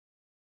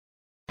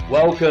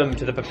Welcome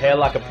to the Prepare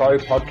Like a Pro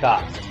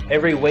podcast.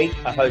 Every week,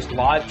 I host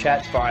live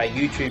chats via our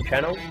YouTube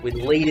channel with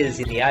leaders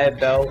in the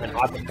AFL and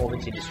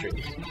high-performance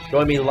industries.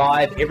 Join me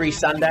live every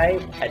Sunday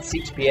at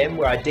 6 p.m.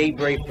 where I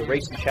debrief the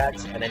recent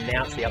chats and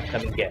announce the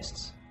upcoming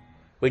guests.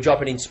 We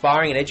drop an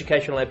inspiring and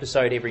educational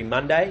episode every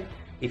Monday.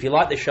 If you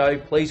like the show,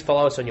 please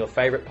follow us on your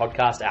favourite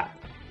podcast app.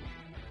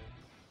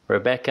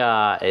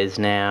 Rebecca is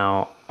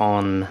now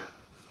on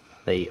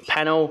the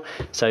panel.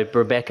 So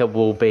Rebecca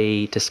will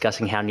be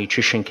discussing how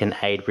nutrition can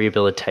aid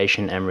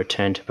rehabilitation and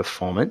return to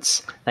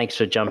performance. Thanks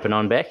for jumping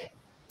on, Beck.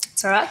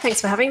 It's all right. Thanks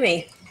for having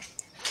me.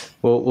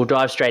 We'll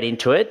dive straight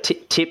into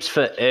it. Tips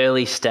for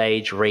early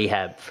stage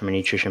rehab from a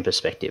nutrition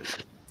perspective.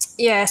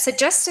 Yeah, so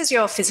just as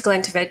your physical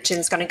intervention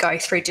is going to go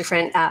through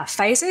different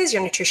phases,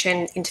 your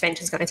nutrition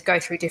intervention is going to go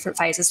through different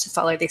phases to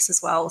follow this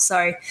as well.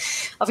 So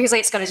obviously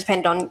it's going to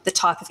depend on the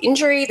type of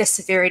injury, the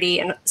severity,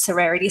 and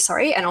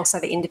also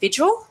the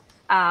individual.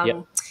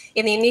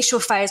 In the initial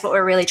phase, what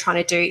we're really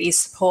trying to do is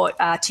support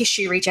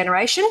tissue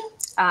regeneration,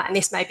 and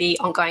this may be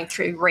ongoing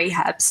through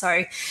rehab.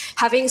 So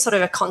having sort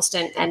of a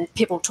constant, and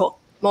people talk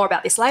more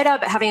about this later,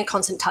 but having a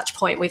constant touch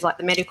point with like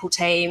the medical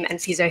team and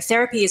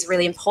physiotherapy is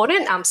really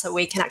important, so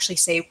we can actually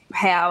see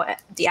how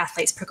the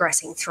athlete's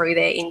progressing through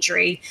their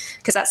injury,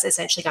 because that's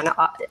essentially going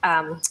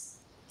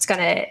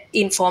to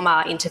inform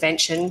our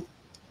intervention.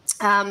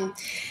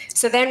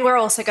 So then we're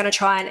also going to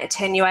try and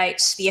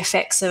attenuate the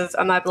effects of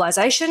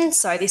immobilisation.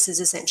 So this is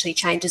essentially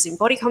changes in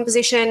body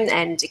composition.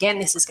 And again,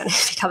 this is going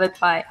to be covered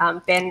by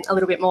Ben a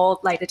little bit more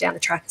later down the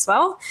track as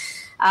well.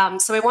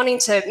 So we're wanting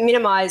to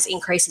minimise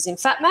increases in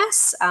fat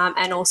mass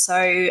and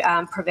also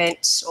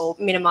prevent or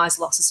minimise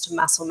losses to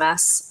muscle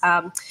mass.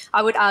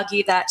 I would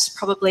argue that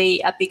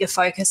probably a bigger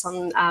focus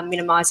on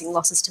minimising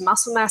losses to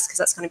muscle mass, because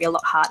that's going to be a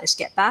lot harder to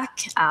get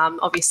back.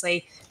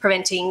 Obviously,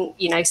 preventing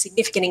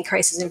significant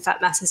increases in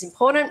fat mass is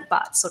important,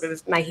 but sort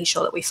of making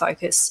sure that we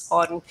focus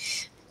on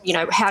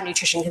how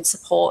nutrition can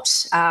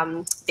support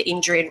the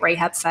injury and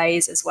rehab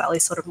phase as well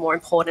is sort of more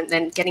important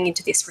than getting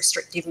into this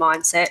restrictive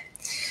mindset.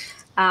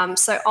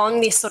 So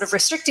on this sort of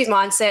restrictive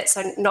mindset,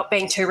 so not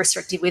being too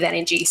restrictive with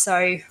energy.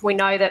 So we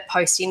know that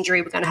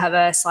post-injury, we're going to have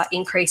a slight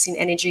increase in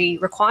energy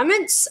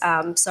requirements.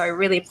 So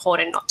really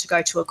important not to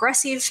go too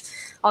aggressive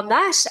on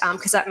that,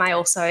 because that may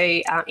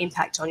also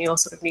impact on your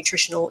sort of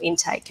nutritional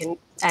intake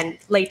and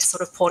lead to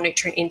sort of poor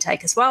nutrient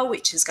intake as well,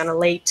 which is going to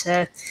lead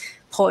to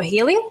poor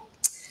healing.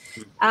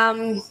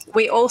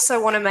 We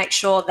also want to make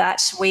sure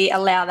that we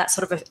allow that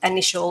sort of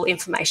initial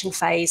inflammation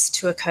phase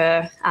to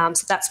occur.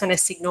 So that's going to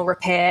signal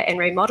repair and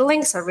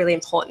remodeling. So really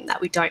important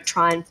that we don't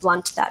try and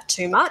blunt that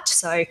too much.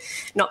 So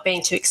not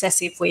being too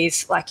excessive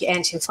with like your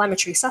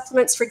anti-inflammatory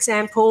supplements, for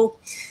example.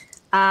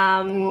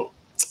 And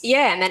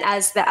then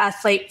as the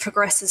athlete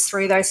progresses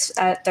through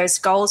those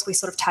goals, we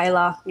sort of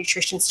tailor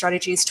nutrition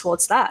strategies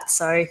towards that.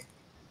 So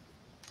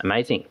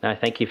amazing. No,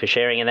 thank you for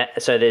sharing. And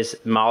that, so there's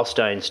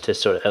milestones to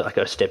sort of like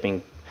a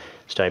stepping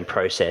stone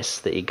process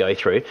that you go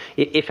through.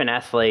 If an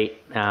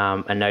athlete,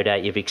 and no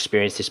doubt you've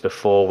experienced this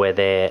before, where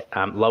they're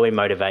low in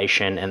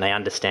motivation and they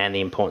understand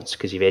the importance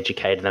because you've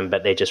educated them,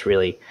 but they're just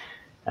really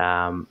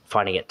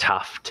finding it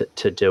tough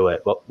to do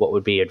it, what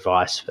would be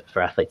advice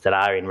for athletes that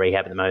are in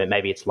rehab at the moment?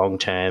 Maybe it's long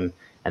term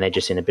and they're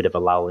just in a bit of a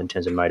lull in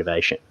terms of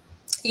motivation.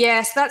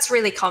 Yes, that's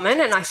really common,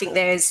 and I think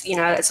there's,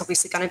 it's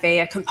obviously going to be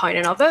a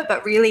component of it,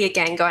 but really,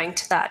 again, going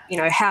to that,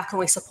 how can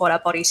we support our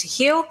body to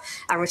heal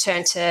and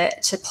return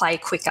to play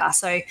quicker?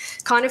 So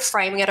kind of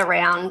framing it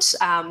around,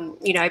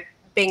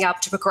 being able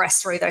to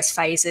progress through those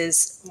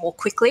phases more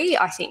quickly,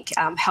 I think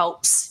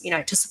helps,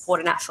 to support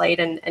an athlete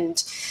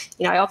and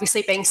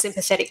obviously being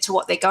sympathetic to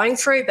what they're going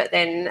through, but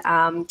then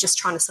just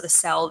trying to sort of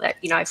sell that,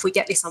 if we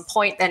get this on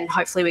point, then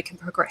hopefully we can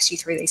progress you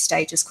through these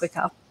stages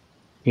quicker.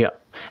 Yeah.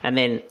 And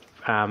then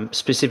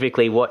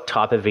specifically, what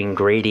type of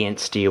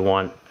ingredients do you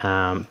want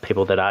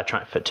people that are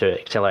trying to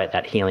accelerate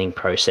that healing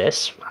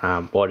process?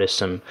 What are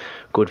some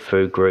good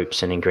food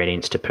groups and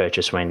ingredients to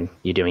purchase when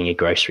you're doing your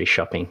grocery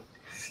shopping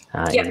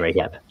in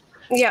rehab?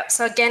 Yeah,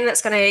 so again,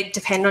 that's going to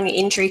depend on your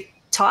injury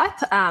type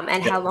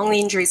and how long the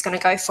injury is going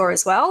to go for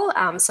as well.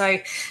 So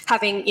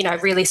having,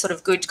 really sort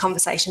of good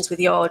conversations with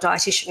your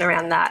dietitian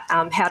around that,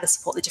 how to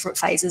support the different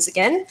phases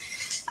again.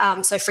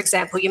 So for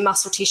example, your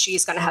muscle tissue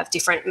is going to have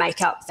different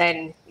makeup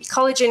than your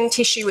collagen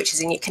tissue, which is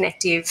in your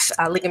connective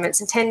ligaments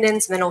and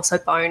tendons, and then also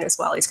bone as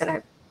well is going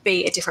to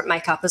be a different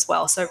makeup as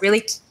well. So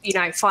really,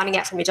 finding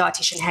out from your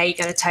dietitian how you're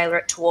going to tailor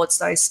it towards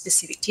those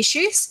specific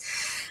tissues.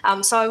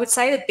 So I would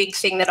say the big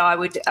thing that I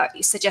would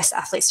suggest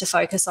athletes to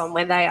focus on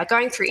when they are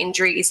going through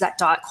injury is that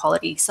diet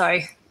quality. So,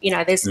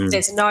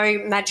 there's no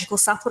magical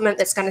supplement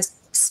that's going to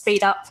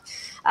speed up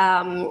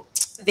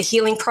the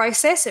healing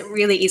process. It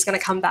really is going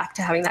to come back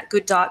to having that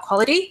good diet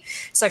quality.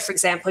 So for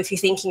example, if you're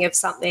thinking of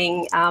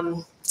something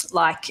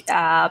like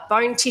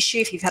bone tissue,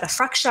 if you've had a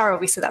fracture,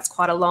 obviously that's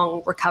quite a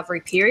long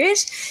recovery period.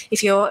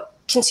 If you're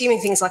consuming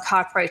things like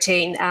high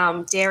protein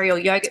dairy or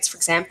yogurts, for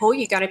example,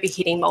 you're going to be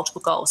hitting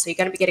multiple goals. So you're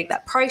going to be getting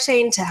that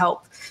protein to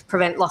help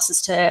prevent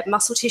losses to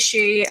muscle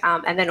tissue,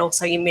 and then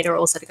also your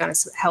minerals that are going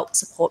to help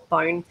support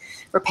bone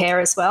repair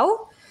as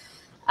well.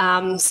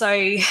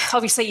 So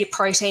obviously your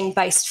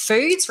protein-based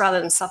foods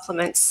rather than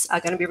supplements are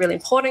going to be really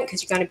important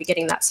because you're going to be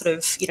getting that sort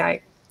of,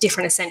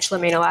 different essential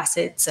amino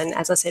acids and,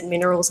 as I said,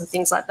 minerals and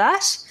things like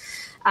that.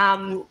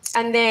 And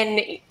then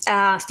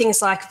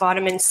things like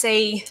vitamin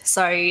C,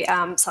 so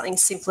something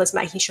simple as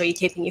making sure you're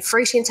keeping your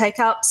fruit intake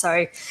up.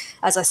 So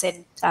as I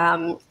said,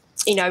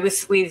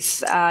 with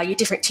your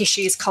different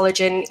tissues,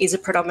 collagen is a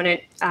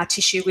predominant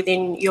tissue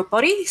within your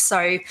body.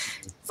 So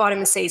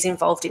vitamin C is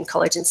involved in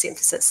collagen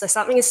synthesis. So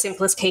something as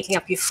simple as keeping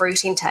up your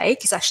fruit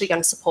intake is actually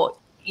going to support,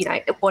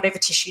 whatever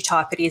tissue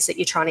type it is that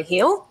you're trying to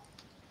heal.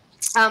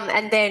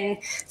 And then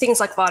things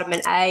like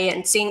vitamin A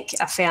and zinc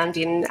are found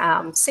in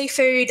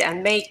seafood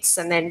and meats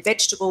and then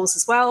vegetables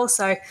as well.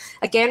 So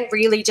again,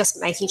 really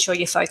just making sure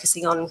you're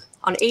focusing on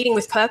eating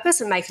with purpose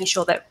and making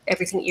sure that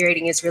everything you're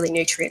eating is really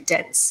nutrient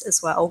dense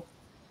as well.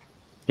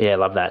 Yeah, I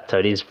love that. So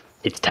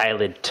it's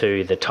tailored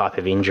to the type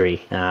of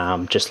injury,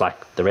 just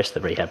like the rest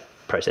of the rehab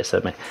process. So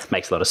it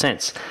makes a lot of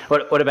sense.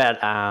 What about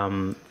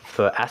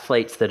for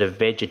athletes that are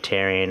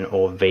vegetarian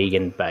or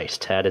vegan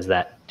based? How does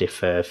that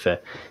differ for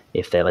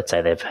if let's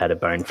say they've had a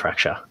bone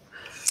fracture?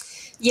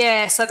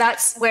 Yeah, so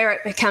that's where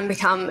it can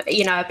become,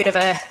 a bit of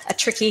a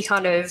tricky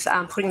kind of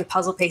putting the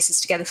puzzle pieces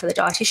together for the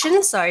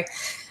dietitian. So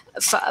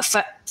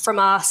from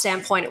our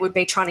standpoint, it would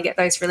be trying to get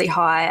those really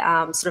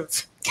high sort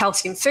of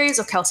calcium foods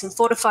or calcium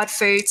fortified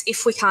foods.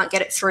 If we can't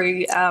get it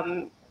through,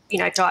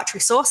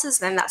 dietary sources,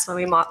 then that's when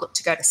we might look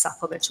to go to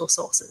supplemental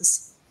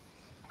sources.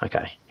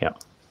 Okay, yeah.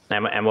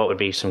 And what would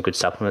be some good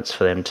supplements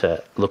for them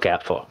to look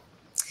out for?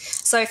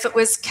 So if it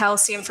was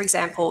calcium, for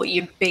example,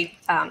 if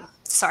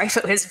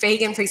it was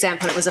vegan, for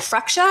example, it was a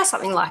fracture,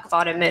 something like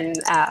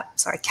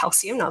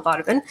calcium, not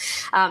vitamin.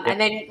 And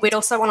then we'd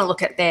also want to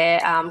look at their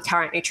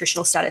current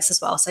nutritional status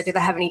as well. So do they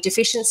have any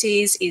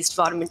deficiencies? Is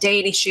vitamin D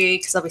an issue?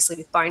 Because obviously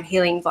with bone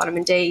healing,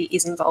 vitamin D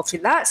is involved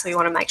in that. So we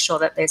want to make sure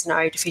that there's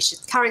no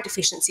current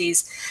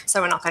deficiencies,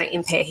 so we're not going to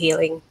impair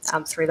healing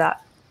through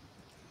that.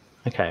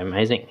 Okay,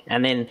 amazing.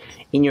 And then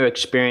in your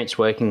experience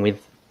working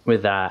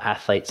with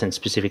athletes and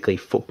specifically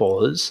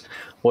footballers,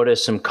 what are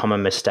some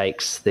common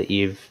mistakes that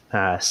you've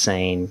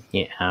seen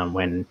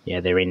when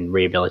they're in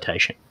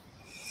rehabilitation?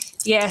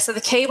 Yeah, so the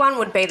key one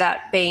would be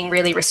that being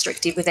really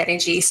restrictive with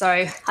energy. So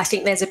I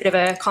think there's a bit of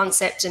a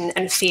concept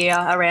and fear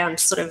around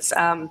sort of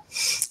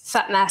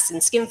fat mass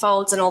and skin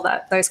folds and all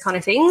those kind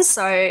of things.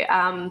 So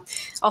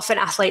often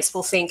athletes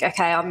will think,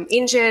 okay, I'm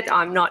injured,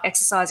 I'm not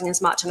exercising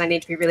as much and I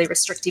need to be really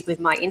restrictive with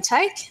my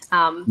intake.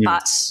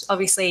 But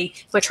obviously,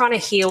 if we're trying to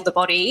heal the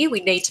body, we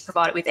need to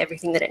provide it with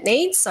everything that it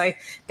needs. So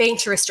being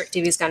too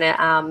restrictive is going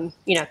to,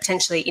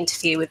 potentially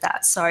interfere with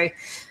that. So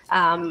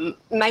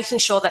making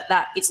sure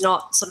that is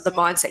not sort of the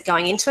mindset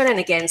going into it, and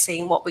again,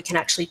 seeing what we can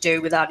actually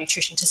do with our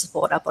nutrition to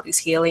support our body's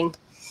healing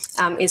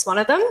is one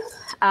of them.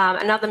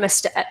 Another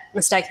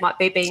mistake might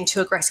be being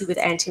too aggressive with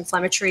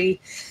anti-inflammatory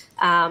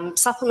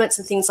supplements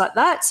and things like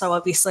that. So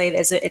obviously,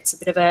 it's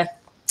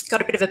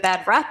got a bit of a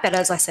bad rap, but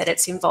as I said,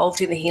 it's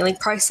involved in the healing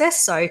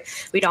process. So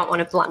we don't want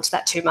to blunt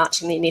that too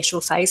much in the initial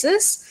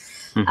phases.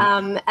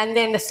 Mm-hmm. And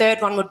then the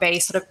third one would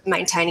be sort of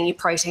maintaining your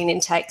protein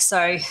intake.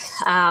 So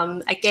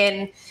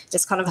again,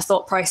 there's kind of a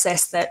thought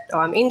process that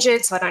I'm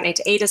injured, so I don't need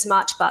to eat as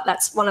much, but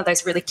that's one of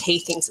those really key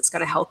things that's going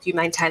to help you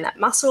maintain that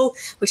muscle,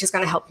 which is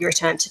going to help you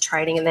return to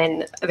training and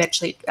then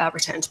eventually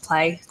return to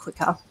play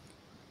quicker.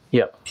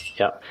 Yep.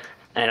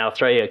 And I'll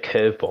throw you a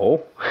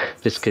curveball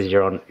just because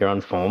you're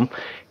on form.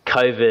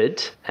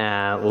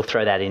 COVID, we'll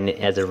throw that in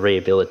as a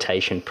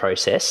rehabilitation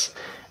process.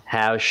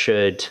 How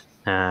should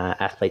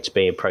athletes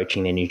be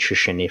approaching their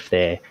nutrition if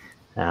they're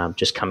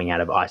just coming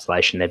out of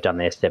isolation? They've done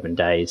their 7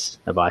 days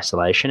of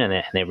isolation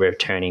and they're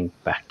returning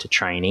back to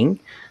training.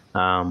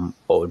 What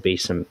would be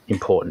some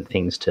important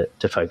things to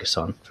focus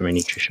on from a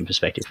nutrition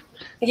perspective?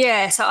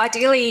 Yeah, so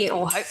ideally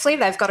or hopefully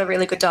they've got a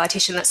really good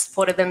dietitian that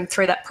supported them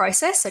through that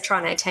process. So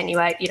trying to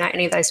attenuate,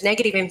 any of those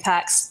negative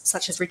impacts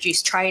such as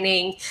reduced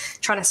training,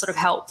 trying to sort of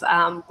help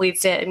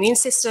with their immune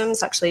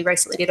systems. Actually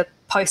recently did a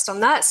post on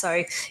that.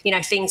 So,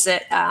 things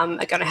that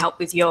are going to help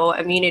with your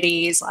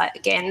immunity is like,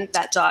 again,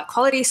 that diet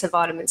quality. So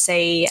vitamin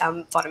C,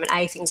 vitamin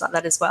A, things like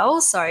that as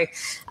well. So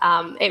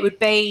it would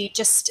be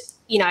just,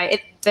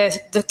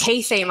 the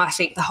key theme, I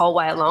think, the whole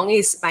way along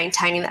is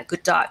maintaining that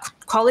good diet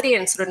quality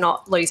and sort of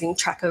not losing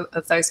track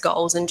of those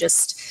goals and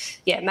just,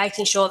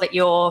 making sure that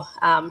you're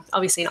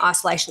obviously in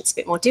isolation, it's a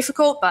bit more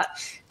difficult, but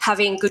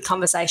having good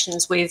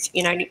conversations with,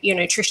 your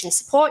nutrition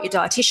support, your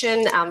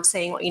dietitian,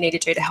 seeing what you need to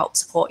do to help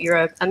support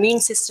your immune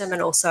system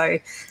and also,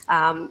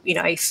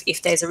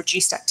 if there's a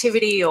reduced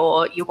activity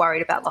or you're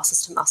worried about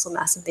losses to muscle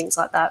mass and things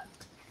like that.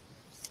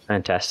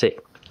 Fantastic.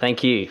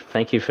 Thank you.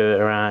 Thank you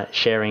for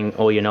sharing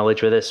all your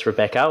knowledge with us,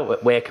 Rebecca.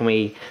 Where can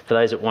we, for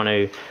those that want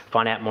to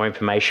find out more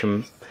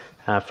information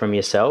from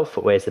yourself,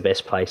 where's the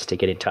best place to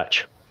get in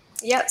touch?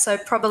 Yeah, so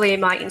probably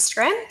my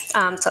Instagram.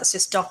 So it's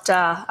just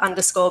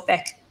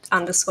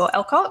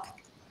Dr._Beck_Alcock.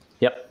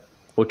 Yep.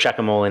 We'll chuck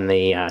them all in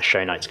the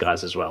show notes,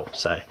 guys, as well.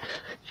 So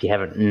if you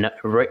haven't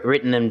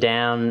written them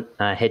down,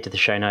 head to the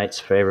show notes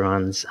for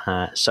everyone's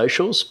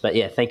socials. But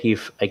yeah, thank you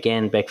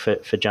again, Beck,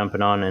 for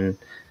jumping on and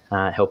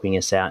helping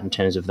us out in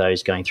terms of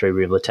those going through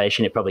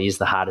rehabilitation. It probably is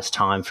the hardest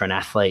time for an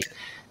athlete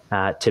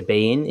to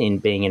be in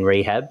being in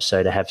rehab.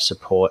 So to have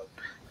support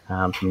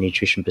from a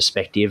nutrition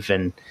perspective,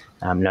 and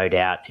no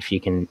doubt if you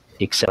can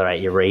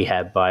accelerate your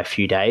rehab by a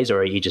few days,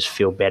 or you just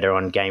feel better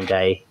on game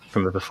day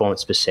from a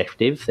performance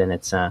perspective, then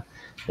it's a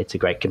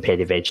great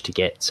competitive edge to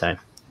get. So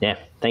yeah,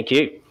 thank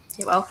you.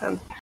 You're welcome.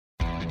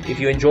 If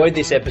you enjoyed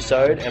this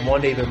episode and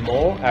want even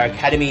more, our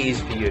Academy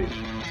is for you.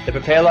 The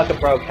Prepare Like a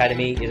Pro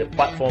Academy is a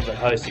platform that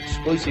hosts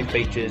exclusive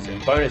features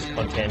and bonus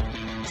content,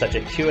 such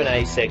as a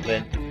Q&A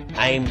segment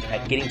aimed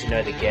at getting to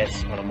know the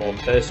guests on a more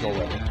personal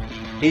level.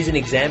 Here's an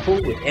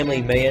example with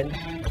Emily Meehan,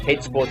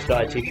 head sports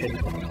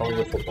dietitian of the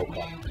Collingwood Football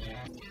Club.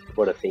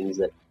 What are things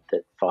that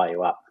fire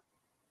you up?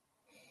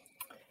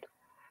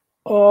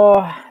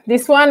 Oh,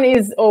 this one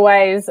is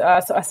always,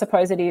 so I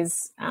suppose it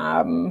is,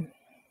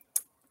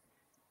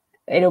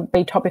 it'll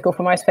be topical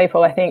for most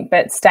people, I think,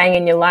 but staying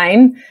in your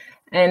lane.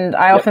 And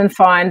I often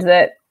find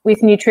that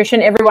with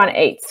nutrition, everyone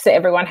eats, so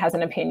everyone has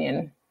an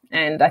opinion.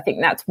 And I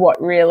think that's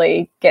what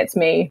really gets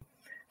me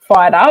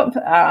fired up,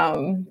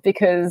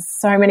 because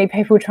so many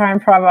people try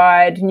and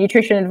provide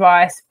nutrition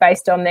advice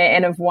based on their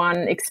N of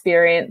 1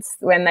 experience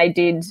when they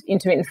did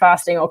intermittent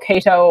fasting or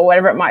keto or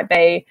whatever it might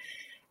be.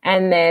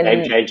 And then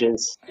game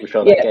changes,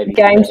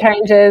 game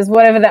changes,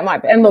 whatever that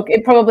might be. And look,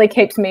 it probably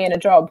keeps me in a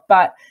job,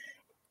 but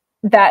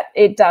that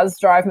it does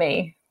drive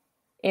me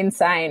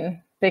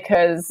insane,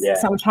 because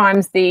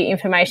sometimes the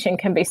information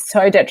can be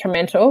so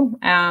detrimental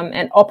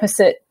and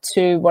opposite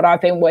to what I've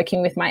been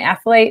working with my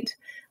athlete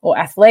or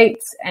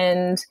athletes,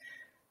 and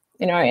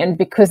and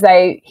because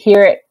they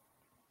hear it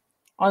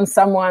on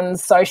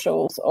someone's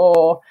socials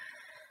or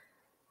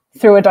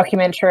through a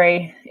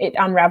documentary, it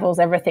unravels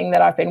everything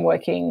that I've been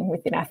working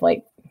with an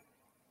athlete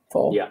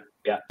for. Yeah.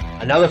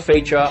 Another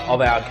feature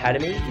of our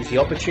Academy is the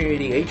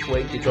opportunity each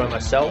week to join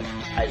myself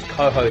as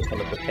co-host on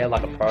the Prepare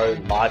Like a Pro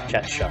live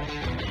chat show.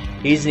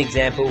 Here's an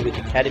example with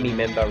Academy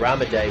member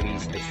Rama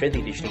Davies, the strength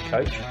and conditioning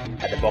coach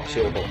at the Box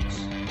Hill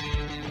Hawks.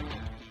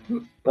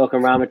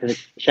 Welcome, Rama, to the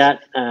chat.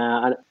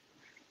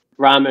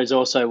 Rama has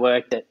also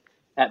worked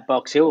at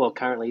Box Hill, or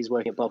currently he's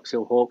working at Box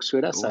Hill Hawks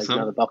with us. Awesome. So he's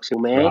another Box Hill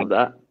man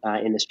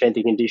in the strength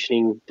and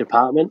conditioning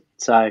department.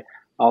 So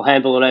I'll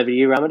handle it over to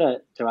you, Rama,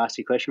 to ask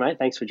your question, mate.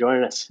 Thanks for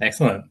joining us.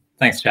 Excellent.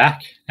 Thanks,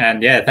 Jack.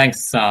 And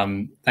thanks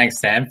Sam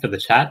for the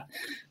chat.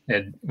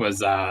 It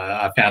was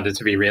I found it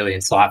to be really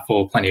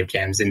insightful, plenty of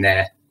gems in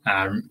there,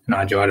 and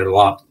I enjoyed it a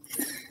lot.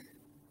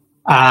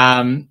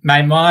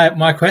 Mate,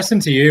 my question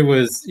to you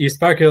was, you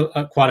spoke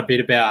quite a bit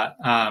about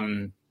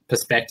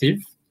perspective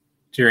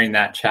during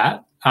that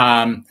chat,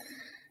 and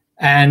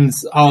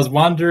I was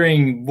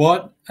wondering,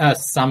 what are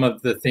some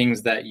of the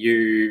things that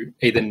you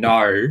either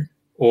know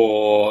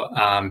or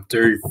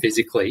do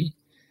physically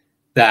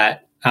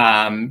that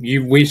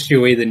you wish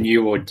you either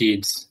knew or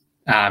did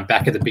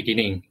back at the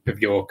beginning of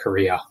your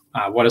career?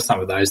 What are some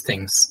of those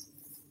things?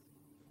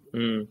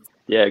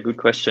 Yeah, good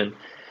question.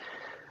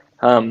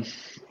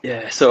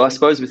 So I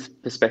suppose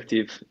with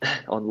perspective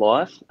on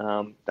life,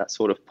 that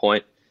sort of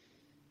point,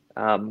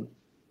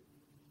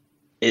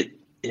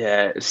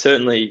 it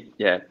certainly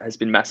has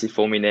been massive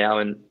for me now,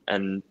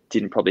 and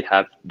didn't probably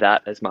have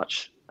that as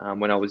much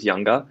when I was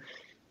younger.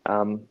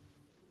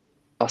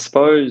 I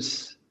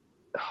suppose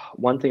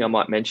one thing I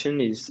might mention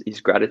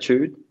is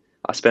gratitude.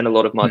 I spend a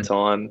lot of my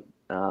time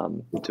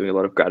doing a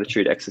lot of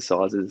gratitude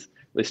exercises,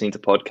 listening to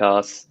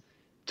podcasts,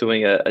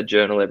 doing a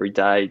journal every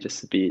day,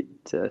 just to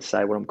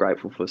say what I'm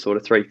grateful for, sort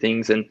of 3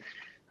 things. And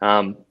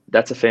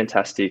that's a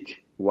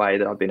fantastic way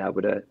that I've been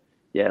able to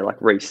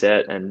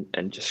reset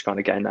and just kind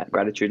of gain that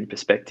gratitude and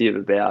perspective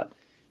about,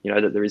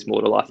 that there is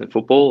more to life than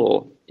football,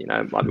 or, it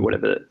might be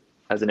whatever,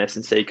 as an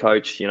S&C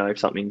coach, if you're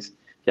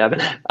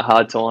having a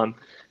hard time,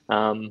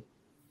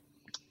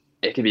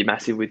 it can be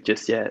massive with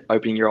just,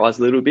 opening your eyes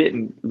a little bit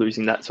and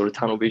losing that sort of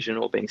tunnel vision,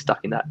 or being stuck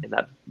in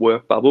that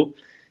work bubble.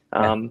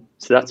 So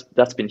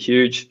that's been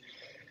huge.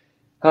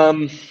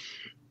 I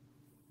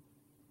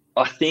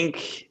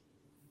think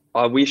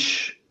I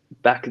wish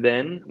back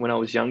then, when I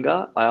was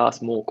younger, I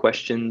asked more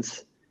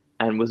questions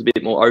and was a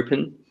bit more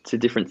open to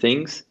different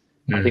things.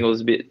 I think I was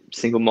a bit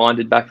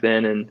single-minded back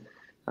then, and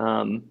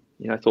I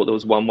thought there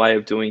was one way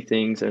of doing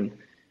things, and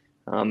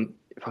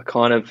if I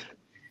kind of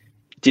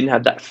didn't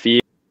have that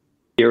fear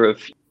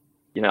of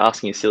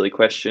asking a silly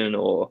question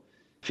or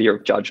fear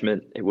of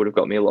judgment, it would have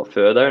got me a lot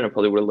further, and I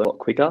probably would have learned a lot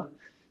quicker.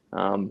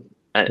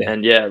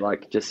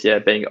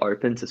 Being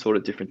open to sort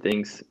of different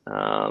things,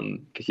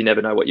 because you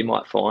never know what you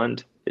might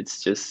find.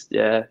 It's just,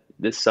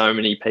 there's so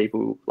many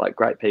people,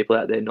 great people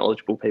out there,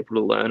 knowledgeable people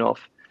to learn off.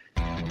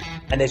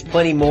 And there's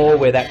plenty more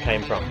where that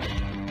came from.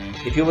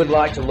 If you would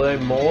like to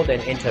learn more,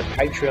 then enter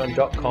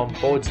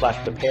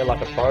patreon.com/Prepare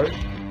Like a Pro,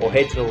 or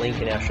head to the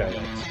link in our show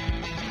notes.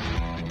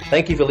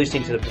 Thank you for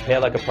listening to the Prepare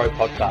Like a Pro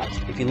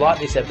podcast. If you like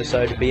this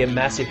episode, it'd be a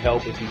massive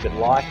help if you could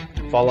like,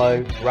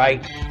 follow,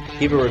 rate,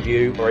 give a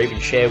review, or even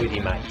share with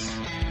your mates.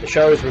 The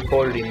show is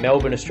recorded in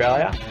Melbourne,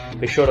 Australia.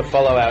 Be sure to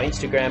follow our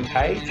Instagram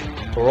page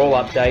for all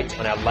updates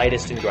on our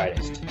latest and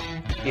greatest.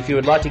 If you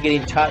would like to get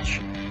in touch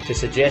to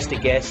suggest a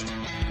guest,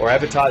 or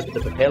advertise with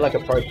the Prepare Like a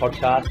Pro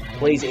podcast,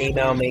 please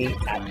email me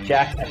at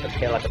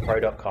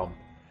jack@preparelikeapro.com.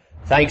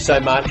 Thanks so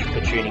much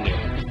for tuning in.